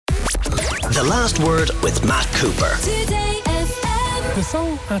The Last Word with Matt Cooper. The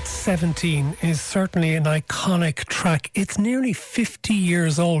song At 17 is certainly an iconic track. It's nearly 50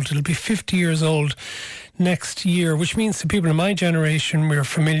 years old. It'll be 50 years old next year, which means to people in my generation, we were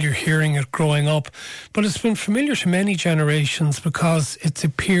familiar hearing it growing up. But it's been familiar to many generations because it's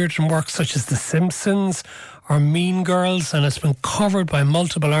appeared in works such as The Simpsons or Mean Girls, and it's been covered by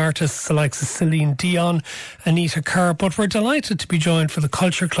multiple artists, the likes of Celine Dion, Anita Kerr. But we're delighted to be joined for the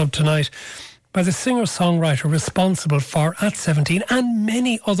Culture Club tonight by the singer-songwriter responsible for At 17 and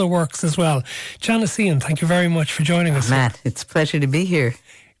many other works as well. Janis Ian, thank you very much for joining us. Matt, it's a pleasure to be here.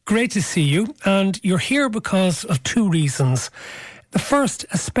 Great to see you, and you're here because of two reasons. The first,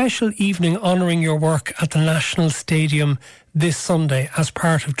 a special evening honouring your work at the National Stadium this Sunday as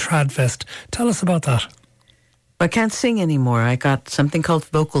part of Tradfest. Tell us about that. I can't sing anymore. I got something called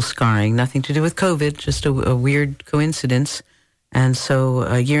vocal scarring, nothing to do with COVID, just a weird coincidence. And so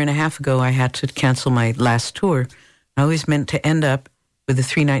a year and a half ago, I had to cancel my last tour. I always meant to end up with a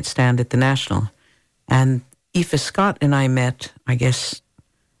 3-night stand at the National. And Aoife Scott and I met, I guess,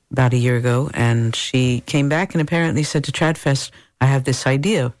 about a year ago, and she came back and apparently said to Tradfest, I have this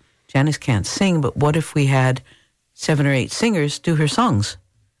idea. Janis can't sing, but what if we had 7 or 8 singers do her songs?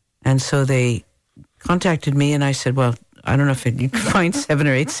 And so they contacted me, and I said, well, I don't know if you can find 7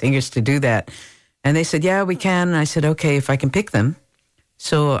 or 8 singers to do that. And they said, yeah, we can. And I said, okay, if I can pick them.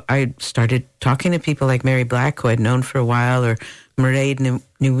 So I started talking to people like Mary Black, who I'd known for a while, or Mairead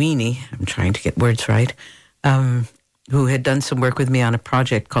Nuini, I'm trying to get words right, who had done some work with me on a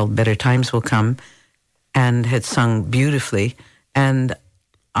project called Better Times Will Come and had sung beautifully. And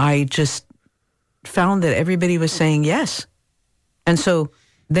I just found that everybody was saying yes. And so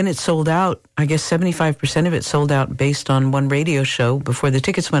then it sold out. I guess 75% of it sold out based on one radio show before the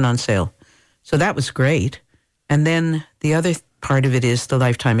tickets went on sale. So that was great. And then the other part of it is the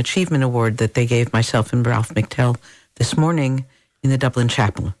Lifetime Achievement Award that they gave myself and Ralph McTell this morning in the Dublin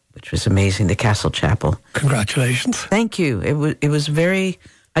Chapel, which was amazing, the Castle Chapel. Congratulations. Thank you. It was very,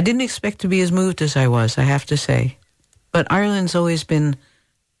 I didn't expect to be as moved as I was, I have to say. But Ireland's always been,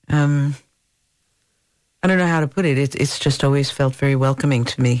 I don't know how to put it. It's just always felt very welcoming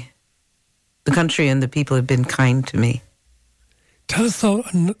to me. The country and the people have been kind to me. Tell us though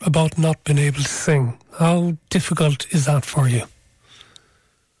about not being able to sing. How difficult is that for you?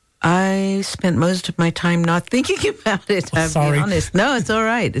 I spent most of my time not thinking about it, I'll be honest. No, it's all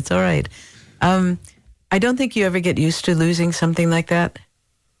right. It's all right. I don't think you ever get used to losing something like that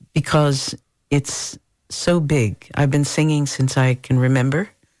because it's so big. I've been singing since I can remember.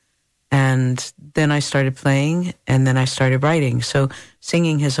 And then I started playing, and then I started writing. So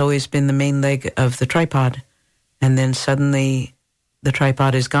singing has always been the main leg of the tripod. And then suddenly the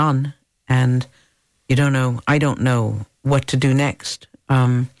tripod is gone, and I don't know what to do next.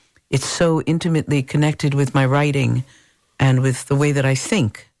 It's so intimately connected with my writing and with the way that I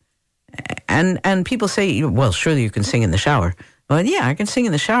think. And people say, well, surely you can sing in the shower. Well, yeah, I can sing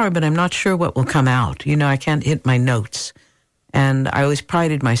in the shower, but I'm not sure what will come out. I can't hit my notes. And I always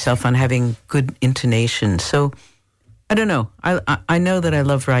prided myself on having good intonation. So I don't know. I know that I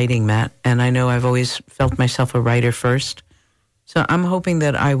love writing, Matt, and I know I've always felt myself a writer first. So I'm hoping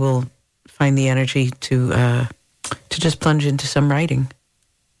that I will find the energy to just plunge into some writing.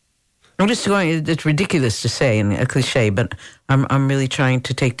 I'm just going, it's ridiculous to say and a cliche, but I'm really trying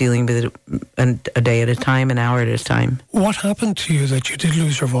to take dealing with it a day at a time, an hour at a time. What happened to you that you did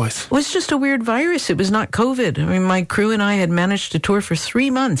lose your voice? It was just a weird virus. It was not COVID. I mean, my crew and I had managed to tour for 3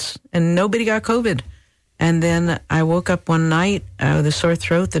 months and nobody got COVID. And then I woke up one night with a sore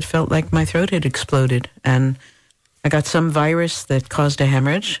throat that felt like my throat had exploded. And I got some virus that caused a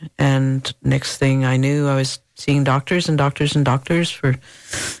hemorrhage. And next thing I knew, I was seeing doctors and doctors and doctors for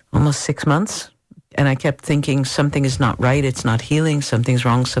almost 6 months. And I kept thinking, something is not right. It's not healing. Something's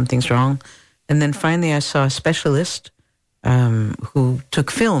wrong. Something's wrong. And then finally I saw a specialist who took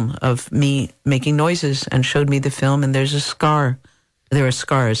film of me making noises and showed me the film. And there's a scar. There are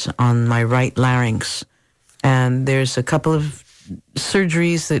scars on my right larynx. And there's a couple of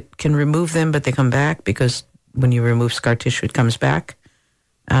surgeries that can remove them, but they come back because when you remove scar tissue, it comes back.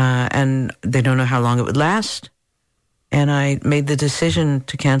 And they don't know how long it would last. And I made the decision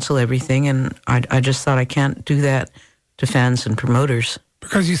to cancel everything, and I just thought I can't do that to fans and promoters.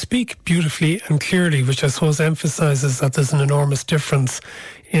 Because you speak beautifully and clearly, which I suppose emphasises that there's an enormous difference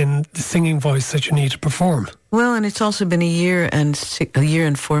in the singing voice that you need to perform. Well, and it's also been a year and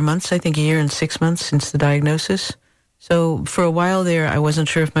 4 months, I think a year and 6 months since the diagnosis. So for a while there, I wasn't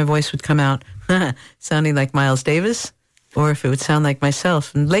sure if my voice would come out sounding like Miles Davis or if it would sound like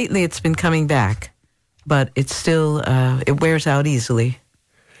myself. And lately it's been coming back, but it's still, it wears out easily.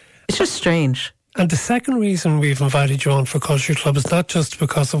 It's just strange. And the second reason we've invited you on for Culture Club is not just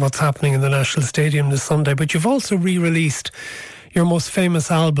because of what's happening in the National Stadium this Sunday, but you've also re-released your most famous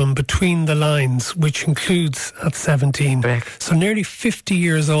album, Between the Lines, which includes At 17. Correct. So nearly 50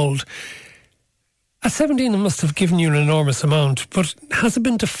 years old. At 17, it must have given you an enormous amount, but has it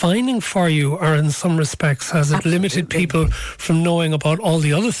been defining for you, or in some respects, has it limited people from knowing about all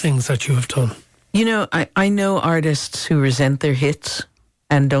the other things that you have done? You know, I know artists who resent their hits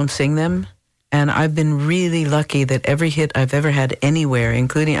and don't sing them. And I've been really lucky that every hit I've ever had anywhere,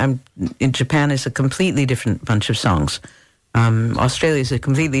 including in Japan, is a completely different bunch of songs. Australia is a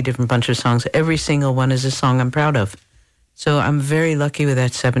completely different bunch of songs. Every single one is a song I'm proud of. So I'm very lucky with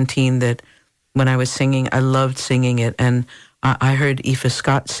that 17 that when I was singing, I loved singing it. And I heard Aoife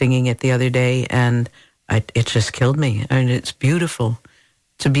Scott singing it the other day, and it just killed me. I mean, it's beautiful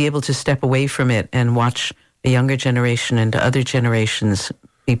to be able to step away from it and watch a younger generation and other generations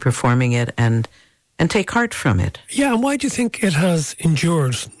be performing it and take heart from it. Yeah, and why do you think it has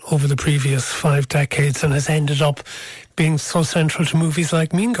endured over the previous 5 decades and has ended up being so central to movies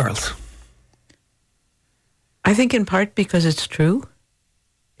like Mean Girls? I think in part because it's true,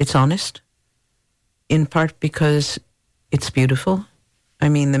 it's honest, in part because it's beautiful. I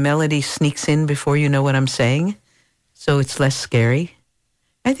mean, the melody sneaks in before you know what I'm saying, so it's less scary.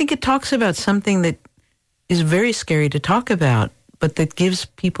 I think it talks about something that is very scary to talk about, but that gives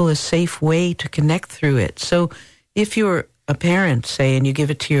people a safe way to connect through it. So if you're a parent, say, and you give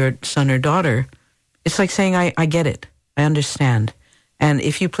it to your son or daughter, it's like saying, I get it, I understand. And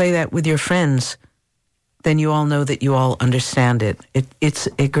if you play that with your friends, then you all know that you all understand it. It's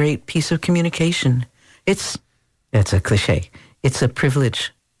a great piece of communication. That's a cliche. It's a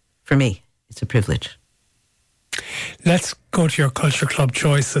privilege. For me, it's a privilege. Let's go to your Culture Club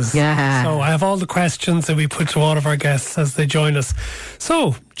choices. Yeah. So I have all the questions that we put to all of our guests as they join us.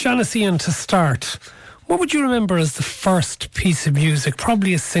 So, Janis Ian, to start, what would you remember as the first piece of music,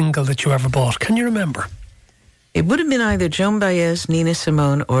 probably a single that you ever bought? Can you remember? It would have been either Joan Baez, Nina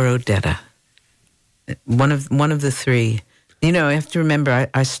Simone, or Odetta. One of the three. You know, I have to remember,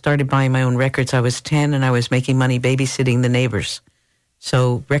 I started buying my own records. I was 10 and I was making money babysitting the neighbors.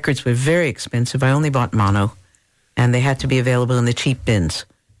 So records were very expensive. I only bought mono. And they had to be available in the cheap bins,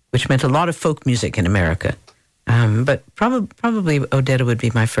 which meant a lot of folk music in America. But probably Odetta would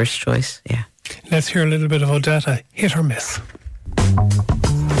be my first choice, yeah. Let's hear a little bit of Odetta, Hit or Miss.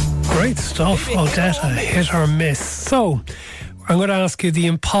 Great stuff, Odetta, Hit or Miss. So, I'm going to ask you the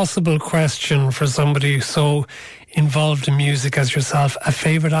impossible question for somebody so involved in music as yourself. A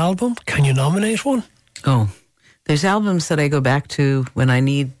favourite album? Can you nominate one? Oh, there's albums that I go back to when I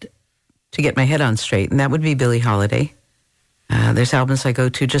need to get my head on straight, and that would be Billie Holiday. There's albums I go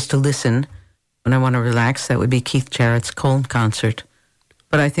to just to listen when I want to relax. That would be Keith Jarrett's Cone Concert.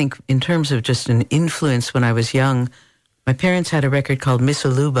 But I think in terms of just an influence when I was young, my parents had a record called Miss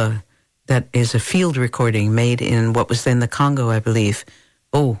Aluba that is a field recording made in what was then the Congo, I believe.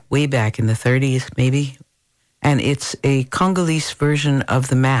 Oh, way back in the 30s, maybe. And it's a Congolese version of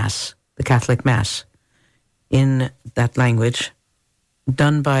the Mass, the Catholic Mass, in that language,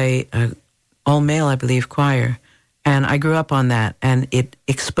 done by a all-male, I believe, choir. And I grew up on that, and it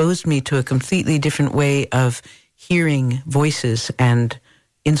exposed me to a completely different way of hearing voices and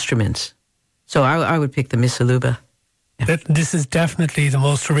instruments. So I would pick the Miss Aluba. Yeah. This is definitely the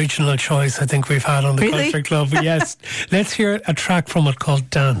most original choice I think we've had on the Really? Culture Club. Yes. Let's hear a track from it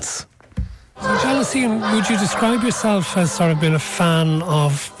called Dance. So, Janis Ian, would you describe yourself as sort of being a fan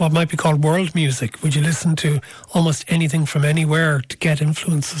of what might be called world music? Would you listen to almost anything from anywhere to get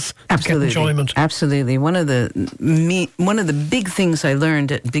influences, Absolutely. to get enjoyment? Absolutely. One of the big things I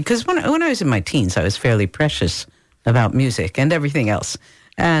learned, because when I was in my teens, I was fairly precious about music and everything else.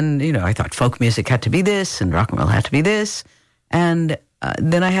 And, you know, I thought folk music had to be this and rock and roll had to be this. And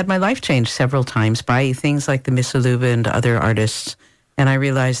then I had my life changed several times by things like the Miss Aluba and other artists. And I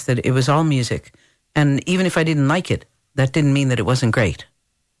realized that it was all music. And even if I didn't like it, that didn't mean that it wasn't great.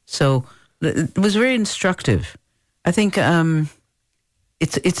 So it was very instructive. I think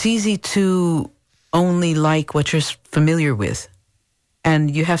it's easy to only like what you're familiar with. And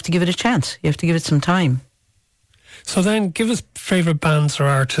you have to give it a chance. You have to give it some time. So then give us favourite bands or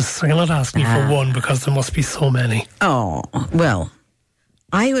artists. I'm not asking you for one because there must be so many. Oh, well,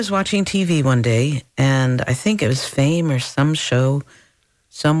 I was watching TV one day, and I think it was Fame or some show.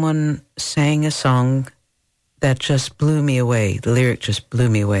 Someone sang a song that just blew me away. The lyric just blew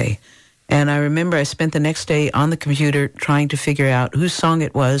me away. And I remember I spent the next day on the computer trying to figure out whose song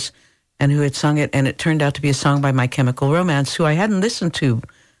it was and who had sung it. And it turned out to be a song by My Chemical Romance, who I hadn't listened to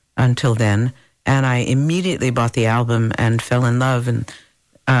until then. And I immediately bought the album and fell in love. And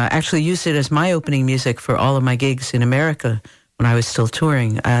actually used it as my opening music for all of my gigs in America when I was still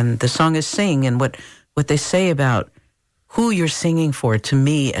touring. And the song is Sing, and what they say about who you're singing for, to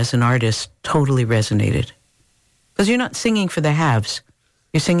me as an artist, totally resonated. Because you're not singing for the haves.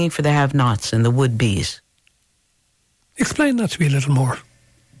 You're singing for the have-nots and the would-bes. Explain that to me a little more.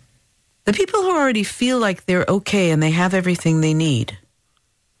 The people who already feel like they're okay and they have everything they need.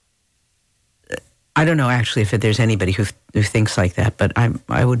 I don't know, actually, if there's anybody who thinks like that, but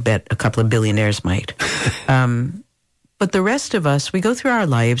I would bet a couple of billionaires might. But the rest of us, we go through our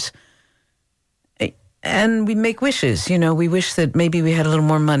lives and we make wishes. You know, we wish that maybe we had a little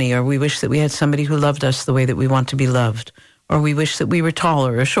more money, or we wish that we had somebody who loved us the way that we want to be loved, or we wish that we were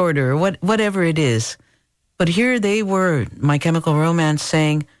taller or shorter, or whatever it is. But here they were, My Chemical Romance,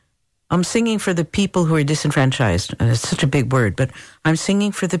 saying, I'm singing for the people who are disenfranchised. And it's such a big word, but I'm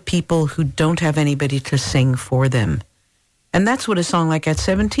singing for the people who don't have anybody to sing for them. And that's what a song like At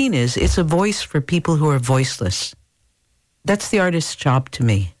 17 is. It's a voice for people who are voiceless. That's the artist's job to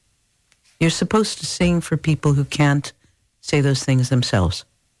me. You're supposed to sing for people who can't say those things themselves.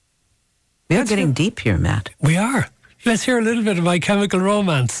 We are getting deep here, Matt. We are. Let's hear a little bit of My Chemical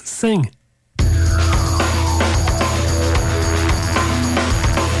Romance. Sing.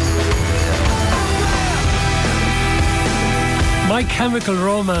 My Chemical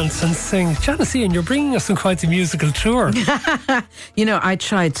Romance and Sing. Janis Ian, you're bringing us on quite the musical tour. You know, I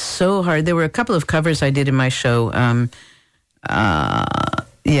tried so hard. There were a couple of covers I did in my show.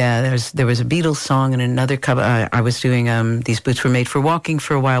 There was a Beatles song and another cover. I was doing These Boots Were Made for Walking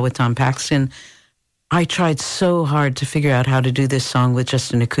for a while with Tom Paxton. I tried so hard to figure out how to do this song with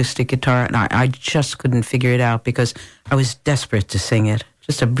just an acoustic guitar, and I just couldn't figure it out because I was desperate to sing it.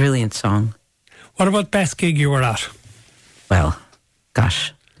 Just a brilliant song. What about best gig you were at? Well,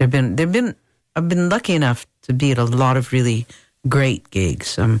 gosh, I've been lucky enough to be at a lot of really great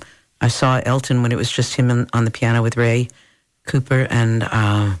gigs. I saw Elton when it was just him on the piano with Ray Cooper, and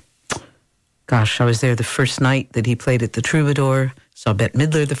I was there the first night that he played at the Troubadour. Saw Bette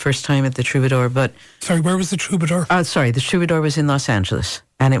Midler the first time at the Troubadour, but sorry, where was the Troubadour? The Troubadour was in Los Angeles,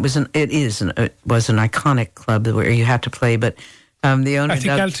 and it was an iconic club where you had to play. But the owner, I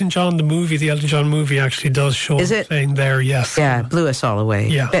think the Elton John movie actually does show him playing there. Yes, yeah, blew us all away.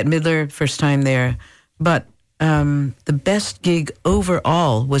 Yeah, Bette Midler, first time there, but the best gig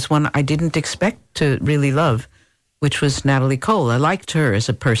overall was one I didn't expect to really love, which was Natalie Cole. I liked her as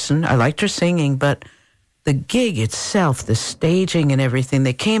a person. I liked her singing, but the gig itself, the staging and everything,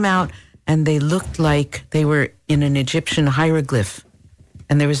 they came out and they looked like they were in an Egyptian hieroglyph.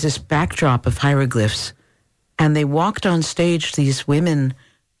 And there was this backdrop of hieroglyphs. And they walked on stage, these women,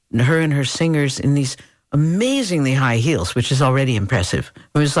 her and her singers, in these amazingly high heels, which is already impressive.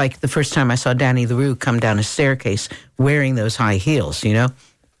 It was like the first time I saw Danny LaRue come down a staircase wearing those high heels, you know?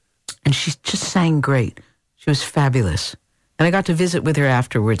 And she just sang great. She was fabulous. And I got to visit with her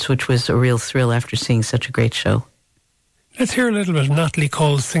afterwards, which was a real thrill after seeing such a great show. Let's hear a little bit of Natalie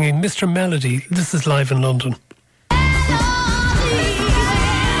Cole singing Mr. Melody. This is live in London.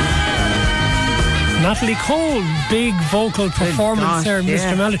 Natalie Cole, big vocal performance there,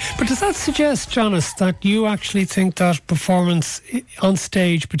 Mr. Melody. But does that suggest, Janis, that you actually think that performance on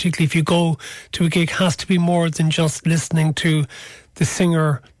stage, particularly if you go to a gig, has to be more than just listening to the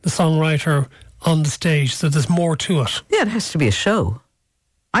singer, the songwriter on the stage, so there's more to it? Yeah, it has to be a show.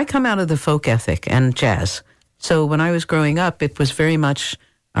 I come out of the folk ethic and jazz. So when I was growing up, it was very much,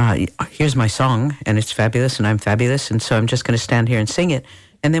 here's my song, and it's fabulous, and I'm fabulous, and so I'm just going to stand here and sing it.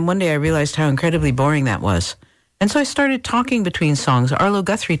 And then one day I realized how incredibly boring that was. And so I started talking between songs. Arlo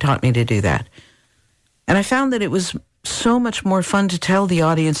Guthrie taught me to do that. And I found that it was so much more fun to tell the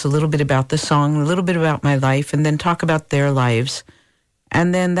audience a little bit about the song, a little bit about my life, and then talk about their lives.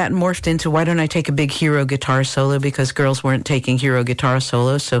 And then that morphed into, why don't I take a big hero guitar solo, because girls weren't taking hero guitar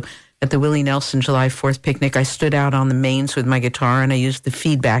solos. So at the Willie Nelson July 4th picnic, I stood out on the mains with my guitar and I used the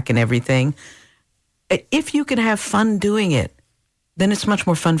feedback and everything. If you can have fun doing it, then it's much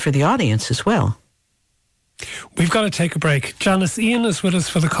more fun for the audience as well. We've got to take a break. Janis Ian is with us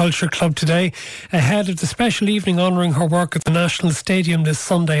for the Culture Club today, ahead of the special evening honouring her work at the National Stadium this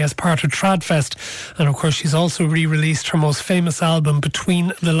Sunday as part of Tradfest. And of course, she's also re-released her most famous album,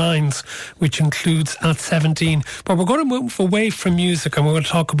 Between the Lines, which includes At 17. But we're going to move away from music and we're going to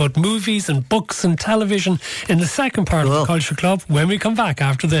talk about movies and books and television in the second part of the Culture Club when we come back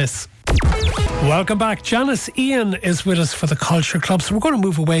after this. Welcome back. Janis Ian is with us for the Culture Club. So we're going to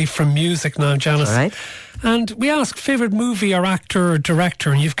move away from music now, Janis. All right. And we ask favourite movie or actor or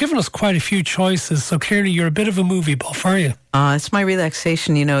director, and you've given us quite a few choices, so clearly you're a bit of a movie buff, are you? It's my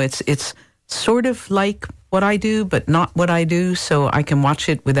relaxation. You know, it's sort of like what I do, but not what I do, so I can watch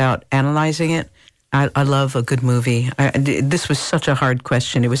it without analyzing it. I love a good movie. This was such a hard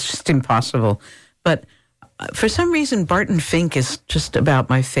question. It was just impossible. But for some reason, Barton Fink is just about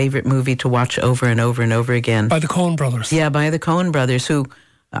my favorite movie to watch over and over and over again. By the Coen brothers. Yeah, by the Coen brothers, who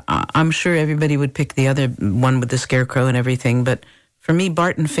I'm sure everybody would pick the other one with the scarecrow and everything. But for me,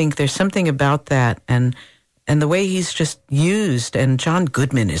 Barton Fink, there's something about that. And the way he's just used. And John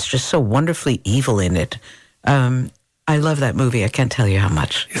Goodman is just so wonderfully evil in it. I love that movie. I can't tell you how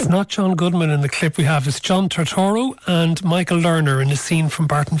much. It's not John Goodman in the clip we have. It's John Turturro and Michael Lerner in the scene from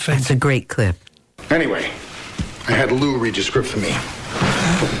Barton Fink. It's a great clip. Anyway, I had Lou read your script for me.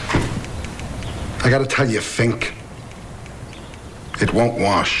 I gotta tell you, Fink, it won't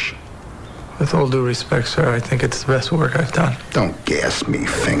wash. With all due respect, sir, I think it's the best work I've done. Don't gas me,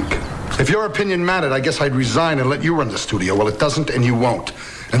 Fink. If your opinion mattered, I guess I'd resign and let you run the studio. Well, it doesn't, and you won't.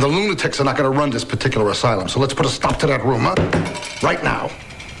 And the lunatics are not going to run this particular asylum. So let's put a stop to that rumor right now.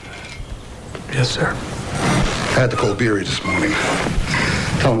 Yes, sir. I had to call Beery this morning.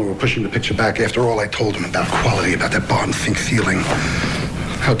 Tell him we were pushing the picture back. After all I told him about quality, about that Barton Fink feeling.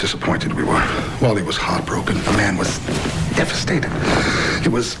 How disappointed we were. Wally was heartbroken. The man was devastated. It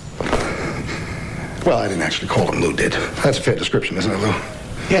was... Well, I didn't actually call him. Lou did. That's a fair description, isn't it, Lou?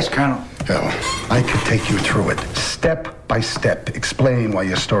 Yes, Colonel. Hell, I could take you through it, step by step, explain why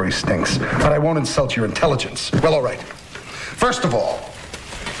your story stinks, but I won't insult your intelligence. Well, all right. First of all,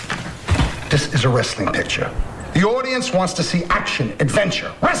 this is a wrestling picture. The audience wants to see action,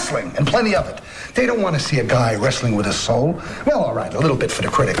 adventure, wrestling, and plenty of it. They don't want to see a guy wrestling with his soul. Well, all right, a little bit for the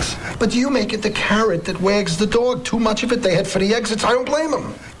critics. But you make it the carrot that wags the dog. Too much of it, they head for the exits. I don't blame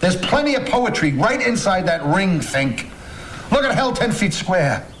them. There's plenty of poetry right inside that ring, Fink. Look at hell 10 feet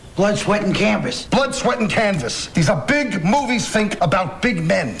square. Blood, sweat, and canvas. Blood, sweat, and canvas. These are big movies, Fink, about big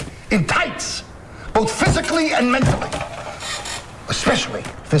men. In tights. Both physically and mentally. Especially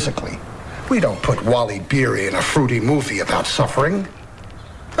physically. We don't put Wally Beery in a fruity movie about suffering.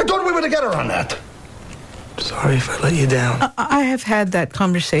 I thought we were together on that. Sorry if I let you down. I have had that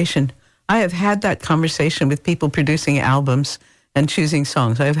conversation. I have had that conversation with people producing albums and choosing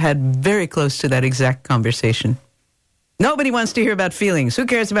songs. I have had very close to that exact conversation. Nobody wants to hear about feelings. Who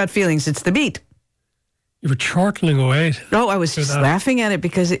cares about feelings? It's the beat. You were chortling away. Oh, I was just laughing at it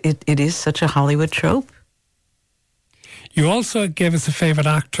because it is such a Hollywood trope. You also gave us a favourite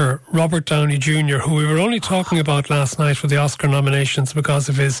actor, Robert Downey Jr., who we were only talking about last night for the Oscar nominations because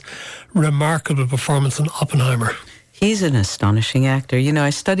of his remarkable performance in Oppenheimer. He's an astonishing actor. You know,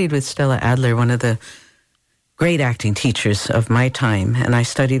 I studied with Stella Adler, one of the great acting teachers of my time, and I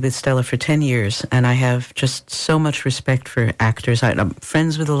studied with Stella for 10 years, and I have just so much respect for actors. I'm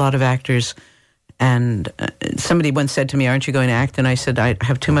friends with a lot of actors, and somebody once said to me, "Aren't you going to act?" And I said, I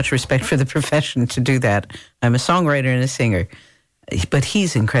have too much respect for the profession to do that. I'm a songwriter and a singer. But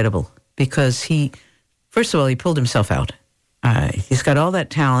he's incredible because first of all, he pulled himself out. He's got all that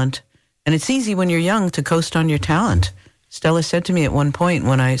talent, and it's easy when you're young to coast on your talent. Stella said to me at one point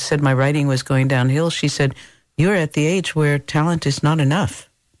when I said my writing was going downhill, she said, "You're at the age where talent is not enough."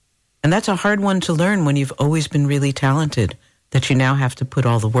 And that's a hard one to learn when you've always been really talented, that you now have to put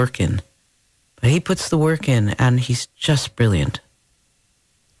all the work in. But he puts the work in, and he's just brilliant.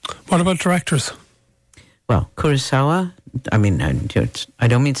 What about directors? Well, Kurosawa, I mean, I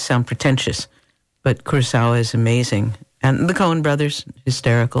don't mean to sound pretentious, but Kurosawa is amazing. And the Coen brothers,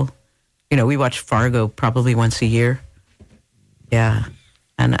 hysterical. You know, we watch Fargo probably once a year. Yeah.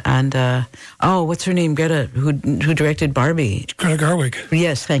 And what's her name? Greta, who directed Barbie. Greta Gerwig.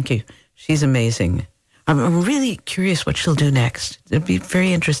 Yes, thank you. She's amazing. I'm really curious what she'll do next. It'll be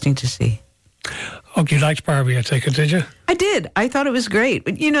very interesting to see. Oh, you liked Barbie, I take it, did you? I did. I thought it was great.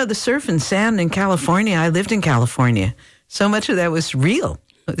 But, you know, the surf and sand in California, I lived in California. So much of that was real.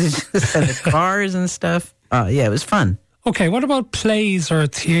 The cars and stuff. Yeah, it was fun. Okay, what about plays or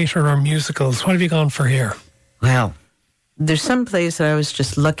theatre or musicals? What have you gone for here? Well, there's some plays that I was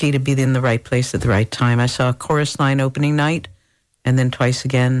just lucky to be in the right place at the right time. I saw Chorus Line opening night, and then twice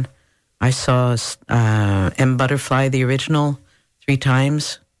again. I saw M. Butterfly, the original, 3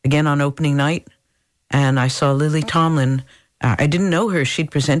 times. Again on opening night, and I saw Lily Tomlin. I didn't know her.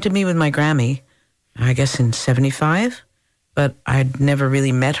 She'd presented me with my Grammy, I guess in 75, but I'd never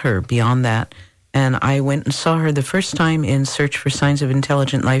really met her beyond that. And I went and saw her the first time in Search for Signs of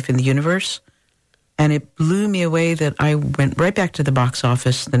Intelligent Life in the Universe, and it blew me away that I went right back to the box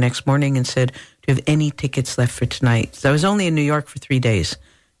office the next morning and said, "Do you have any tickets left for tonight?" So I was only in New York for 3 days,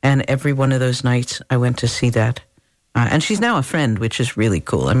 and every one of those nights I went to see that. And she's now a friend, which is really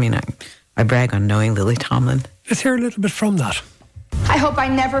cool. I mean, I brag on knowing Lily Tomlin. Let's hear a little bit from that. I hope I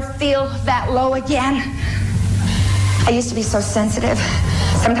never feel that low again. I used to be so sensitive.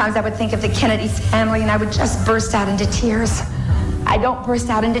 Sometimes I would think of the Kennedy's family and I would just burst out into tears. I don't burst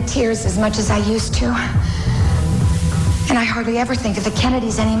out into tears as much as I used to. And I hardly ever think of the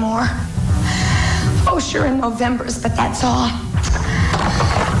Kennedys anymore. Oh, sure, in November's, but that's all.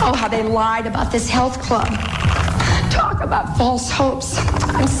 Oh, how they lied about this health club. Talk about false hopes.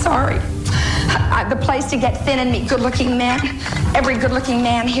 I'm sorry. The place to get thin and meet good-looking men. Every good-looking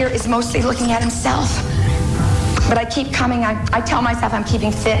man here is mostly looking at himself. But I keep coming. I tell myself I'm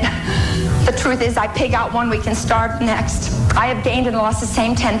keeping fit. The truth is I pig out 1 week and starve the next. I have gained and lost the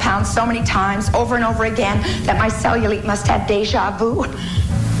same 10 pounds so many times, over and over again, that my cellulite must have deja vu.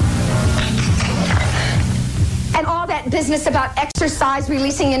 And all that business about exercise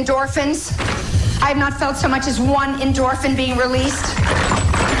releasing endorphins, I have not felt so much as one endorphin being released.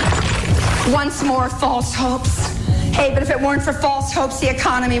 Once more, false hopes. Hey, but if it weren't for false hopes, the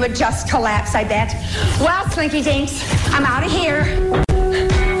economy would just collapse, I bet. Well, Slinky Dinks, I'm out of here.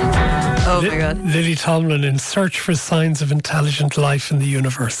 Oh, my God. Lily Tomlin in Search for Signs of Intelligent Life in the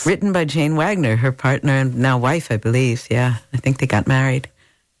Universe. Written by Jane Wagner, her partner and now wife, I believe. Yeah, I think they got married.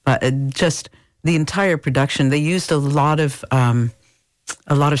 But just the entire production, they used a lot of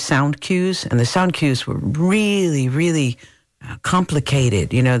sound cues, and the sound cues were really, really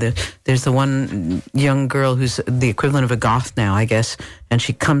complicated. You know, there's the one young girl who's the equivalent of a goth now, I guess, and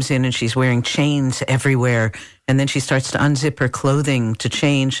she comes in and she's wearing chains everywhere, and then she starts to unzip her clothing to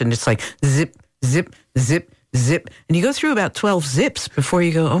change, and it's like zip, zip, zip, zip, and you go through about 12 zips before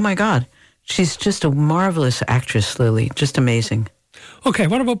you go, oh my God, she's just a marvelous actress, Lily, just amazing. Okay,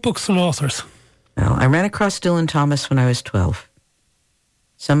 what about books and authors? Well, I ran across Dylan Thomas when I was 12.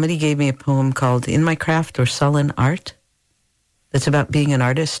 Somebody gave me a poem called In My Craft or Sullen Art. That's about being an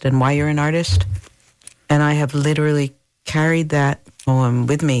artist and why you're an artist. And I have literally carried that poem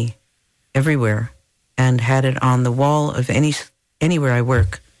with me everywhere and had it on the wall of anywhere I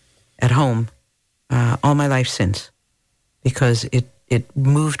work at home all my life since, because it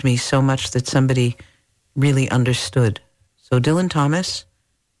moved me so much that somebody really understood. So Dylan Thomas,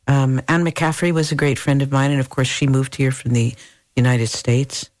 Anne McCaffrey was a great friend of mine, and of course she moved here from the United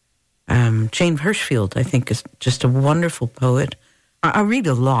States. Jane Hirschfield, I think, is just a wonderful poet. I read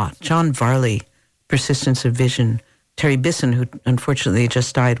a lot. John Varley, Persistence of Vision. Terry Bisson, who unfortunately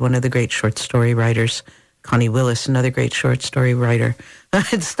just died, one of the great short story writers. Connie Willis, another great short story writer.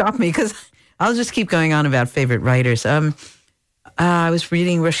 Stop me, because I'll just keep going on about favorite writers. I was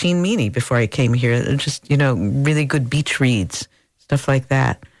reading Roisin Meany before I came here. Just, really good beach reads, stuff like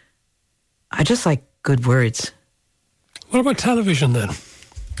that. I just like good words. What about television then?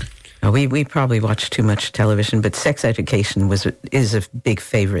 We probably watch too much television, but Sex Education is a big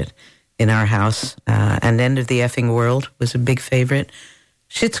favorite in our house. And End of the Effing World was a big favorite.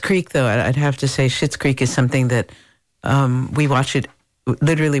 Schitt's Creek, though, I'd have to say Schitt's Creek is something that we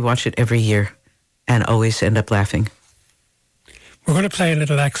literally watch it every year and always end up laughing. We're going to play a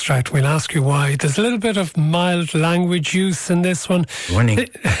little extract. We'll ask you why. There's a little bit of mild language use in this one. Warning.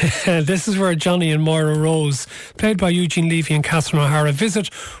 This is where Johnny and Moira Rose, played by Eugene Levy and Catherine O'Hara,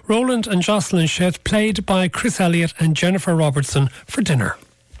 visit Roland and Jocelyn Shedd, played by Chris Elliott and Jennifer Robertson, for dinner.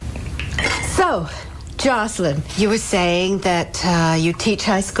 So, Jocelyn, you were saying that you teach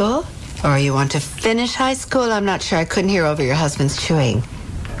high school? Or you want to finish high school? I'm not sure. I couldn't hear over your husband's chewing.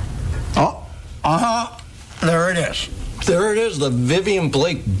 Oh, there it is. There it is, the Vivian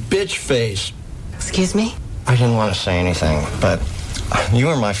Blake bitch face. Excuse me? I didn't want to say anything, but you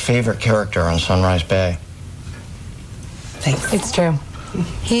were my favorite character on Sunrise Bay. Thanks. It's true.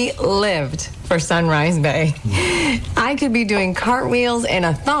 He lived for Sunrise Bay. I could be doing cartwheels in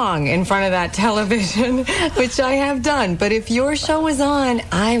a thong in front of that television, which I have done. But if your show was on,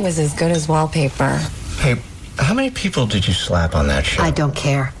 I was as good as wallpaper. Hey, how many people did you slap on that show? I don't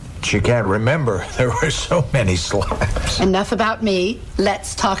care. She can't remember. There were so many slaps. Enough about me.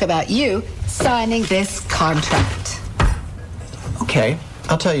 Let's talk about you signing this contract. Okay,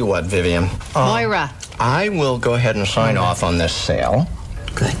 I'll tell you what, Vivian. Moira. I will go ahead and sign off on this sale.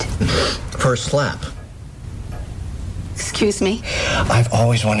 Good. For a slap. Excuse me? I've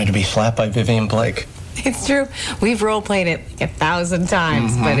always wanted to be slapped by Vivian Blake. It's true. We've role-played it 1,000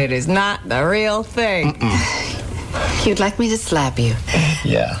 times, but it is not the real thing. You'd like me to slap you?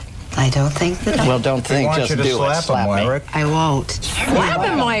 Yeah. I don't think that I... Well, don't think, just do it. Slap him, Moira. I won't. Slap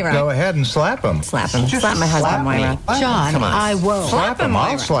him, Moira. Go ahead and slap him. Slap him. Slap my husband, Moira. John, Come on. I won't. Slap him.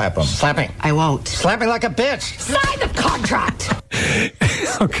 I'll slap him. Slap me. I won't. Slap me like a bitch. Sign the contract!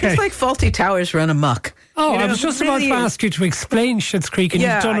 Okay. It's like Faulty Towers run amok. Oh, I was just about to ask you to explain Schitt's Creek, and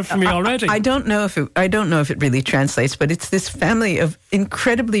you've done it for me already. I don't know if it really translates, but it's this family of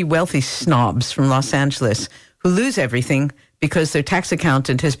incredibly wealthy snobs from Los Angeles who lose everything because their tax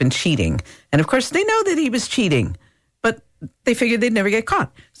accountant has been cheating. And of course, they know that he was cheating, but they figured they'd never get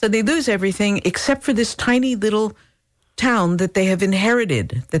caught. So they lose everything except for this tiny little town that they have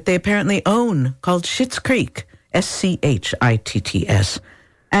inherited, that they apparently own, called Schitt's Creek, Schitts.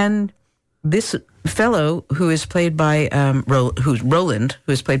 And this fellow who is played by Roland,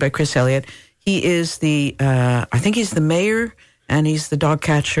 who is played by Chris Elliott, he is I think he's the mayor, and he's the dog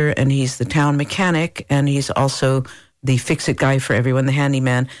catcher, and he's the town mechanic, and he's also the fix-it guy for everyone, the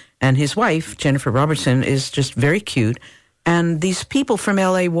handyman. And his wife, Jennifer Robertson, is just very cute. And these people from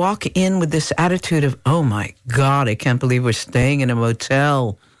LA walk in with this attitude of, oh my God, I can't believe we're staying in a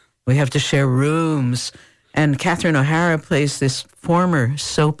motel. We have to share rooms. And Catherine O'Hara plays this former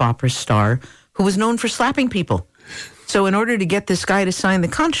soap opera star who was known for slapping people. So in order to get this guy to sign the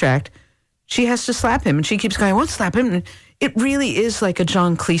contract, she has to slap him. And she keeps going, I won't slap him. And it really is like a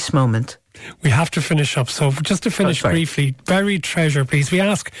John Cleese moment. We have to finish up. So just to finish briefly, Buried Treasure, please. We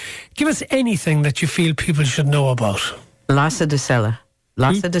ask, give us anything that you feel people should know about. Lhasa de Sela.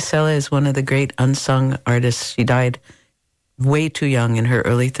 Lhasa de Sela is one of the great unsung artists. She died way too young, in her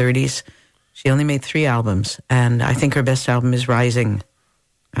early 30s. She only made 3 albums, and I think her best album is Rising.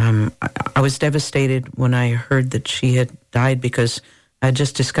 I was devastated when I heard that she had died because I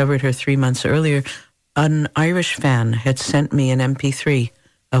just discovered her 3 months earlier. An Irish fan had sent me an MP3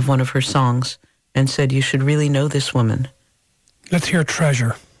 of one of her songs and said, you should really know this woman. Let's hear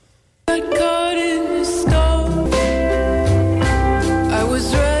Treasure.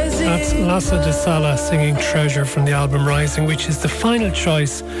 That's Lhasa de Sela singing Treasure from the album Rising, which is the final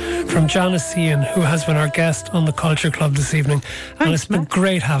choice from Janis Ian, who has been our guest on the Culture Club this evening. And it's been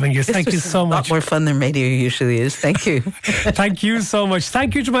great having you. Thank you so much. A lot more fun than radio usually is. Thank you. Thank you so much.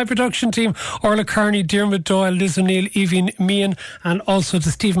 Thank you to my production team, Orla Kearney, Diarmuid Doyle, Liz O'Neill, Evie Meehan, and also to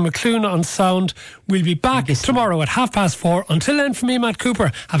Stephen McClune on sound. We'll be back tomorrow at 4:30. Until then, from me, Matt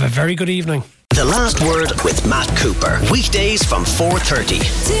Cooper, have a very good evening. The Last Word with Matt Cooper. Weekdays from 4:30.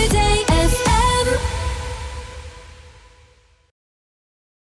 Today